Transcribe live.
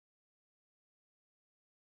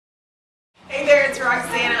it's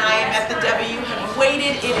Roxanne and I am at the W. Have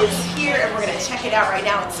waited, it is here, and we're going to check it out right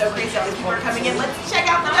now. It's so crazy, all these people are coming in. Let's check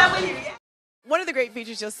out the W. One of the great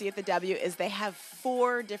features you'll see at the W is they have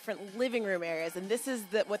 4 different living room areas, and this is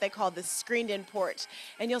what they call the screened-in porch.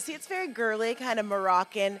 And you'll see it's very girly, kind of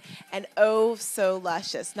Moroccan, and oh so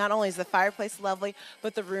luscious. Not only is the fireplace lovely,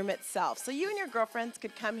 but the room itself. So you and your girlfriends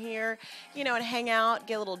could come here, you know, and hang out,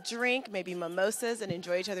 get a little drink, maybe mimosas, and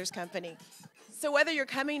enjoy each other's company. So whether you're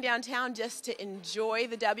coming downtown just to enjoy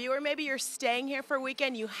the W or maybe you're staying here for a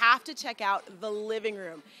weekend, you have to check out the living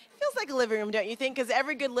room. It feels like a living room, don't you think? Because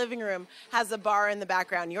every good living room has a bar in the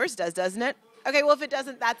background. Yours does, doesn't it? Okay, well, if it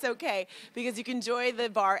doesn't, that's okay, because you can enjoy the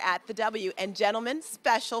bar at the W. And gentlemen,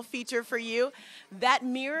 special feature for you, that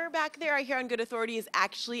mirror back there I hear on good authority is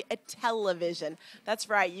actually a television. That's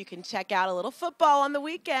right, you can check out a little football on the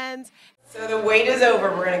weekends. So the wait is over.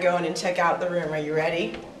 We're going to go in and check out the room. Are you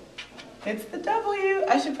ready? It's the W.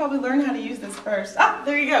 I should probably learn how to use this first. Ah,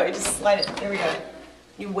 there you go. You just slide it. There we go.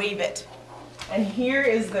 You wave it. And here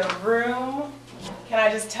is the room. Can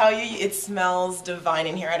I just tell you, it smells divine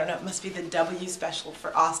in here. I don't know, it must be the W special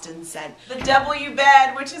for Austin scent. The W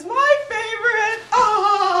bed, which is my favorite.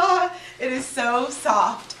 Ah, it is so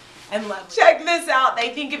soft and lovely. Check this out.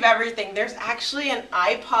 They think of everything. There's actually an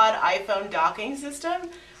iPod iPhone docking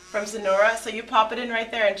system from Sonora, so you pop it in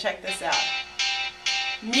right there and check this out.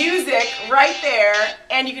 Music right there,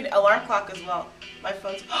 and you can alarm clock as well. My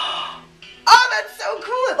phone's oh, that's so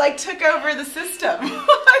cool. It like took over the system.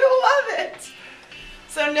 I love it.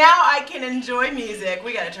 So now I can enjoy music.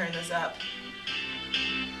 We gotta turn this up,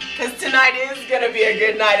 because tonight is gonna be a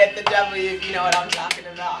good night at the W, if you know what I'm talking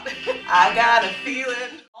about. I got a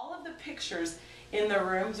feeling. All of the pictures in the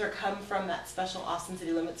rooms are come from that special Austin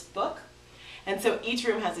City Limits book, and so each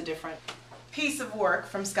room has a different piece of work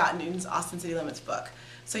from Scott Newton's Austin City Limits book.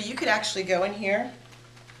 So you could actually go in here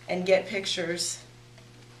and get pictures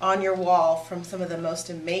on your wall from some of the most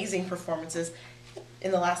amazing performances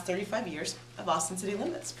in the last 35 years of Austin City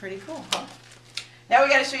Limits. Pretty cool, huh? Now we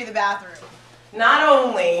got to show you the bathroom. Not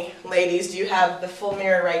only, ladies, do you have the full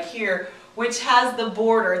mirror right here, which has the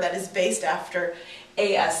border that is based after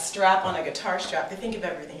a strap on a guitar strap. They think of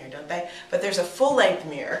everything here, don't they? But there's a full-length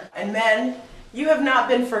mirror. And men, you have not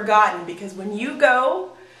been forgotten, because when you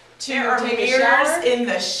go to take mirrors in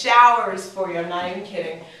the showers for you, I'm not even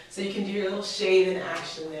kidding, so you can do your little shave in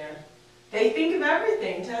action there. They think of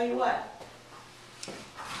everything, tell you what.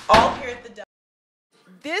 All here at the W.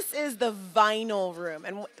 This is the vinyl room,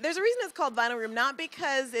 and there's a reason it's called vinyl room, not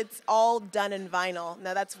because it's all done in vinyl.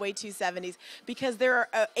 No, that's way too 70s, because there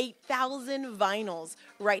are 8,000 vinyls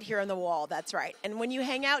right here on the wall. That's right. And when you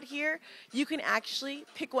hang out here, you can actually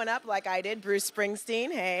pick one up like I did, Bruce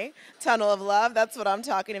Springsteen, hey, Tunnel of Love, that's what I'm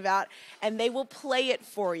talking about, and they will play it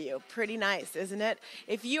for you. Pretty nice, isn't it?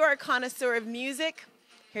 If you are a connoisseur of music,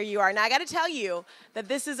 here you are. Now, I got to tell you that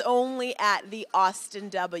this is only at the Austin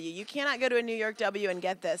W. You cannot go to a New York W and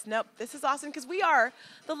get this. Nope, this is Austin, because we are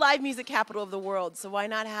the live music capital of the world, so why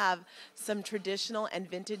not have some traditional and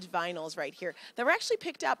vintage vinyls right here that were actually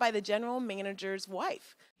picked out by the general manager's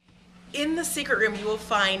wife. In the secret room, you will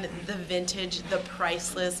find the vintage, the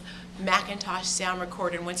priceless Macintosh sound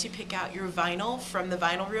recorder, and once you pick out your vinyl from the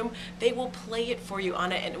vinyl room, they will play it for you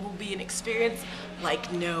on it, and it will be an experience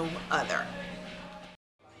like no other.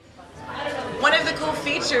 One of the cool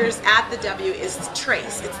features at the W is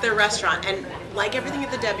Trace. It's their restaurant, and like everything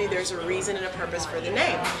at the W, there's a reason and a purpose for the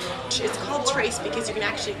name. It's called Trace because you can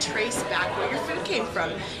actually trace back where your food came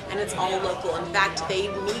from, and it's all local. In fact, they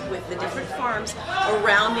meet with the different farms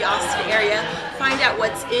around the Austin area, find out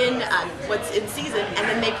what's in season, and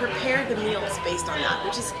then they prepare the meals based on that,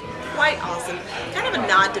 which is quite awesome. Kind of a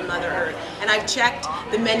nod to Mother Earth. And I've checked,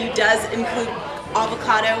 the menu does include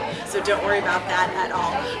avocado, so don't worry about that at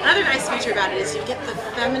all. Another nice feature about it is you get the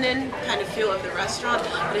feminine kind of feel of the restaurant,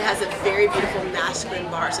 but it has a very beautiful masculine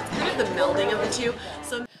bar, so it's kind of the melding of the two.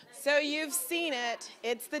 So you've seen it.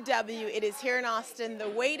 It's the W. It is here in Austin. The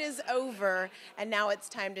wait is over, and now it's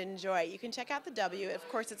time to enjoy. You can check out the W. Of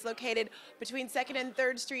course, it's located between 2nd and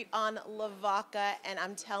 3rd Street on Lavaca, and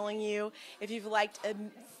I'm telling you, if you've liked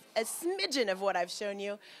a smidgen of what I've shown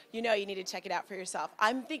you, you know you need to check it out for yourself.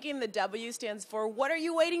 I'm thinking the W stands for, what are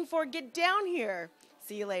you waiting for? Get down here.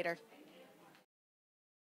 See you later.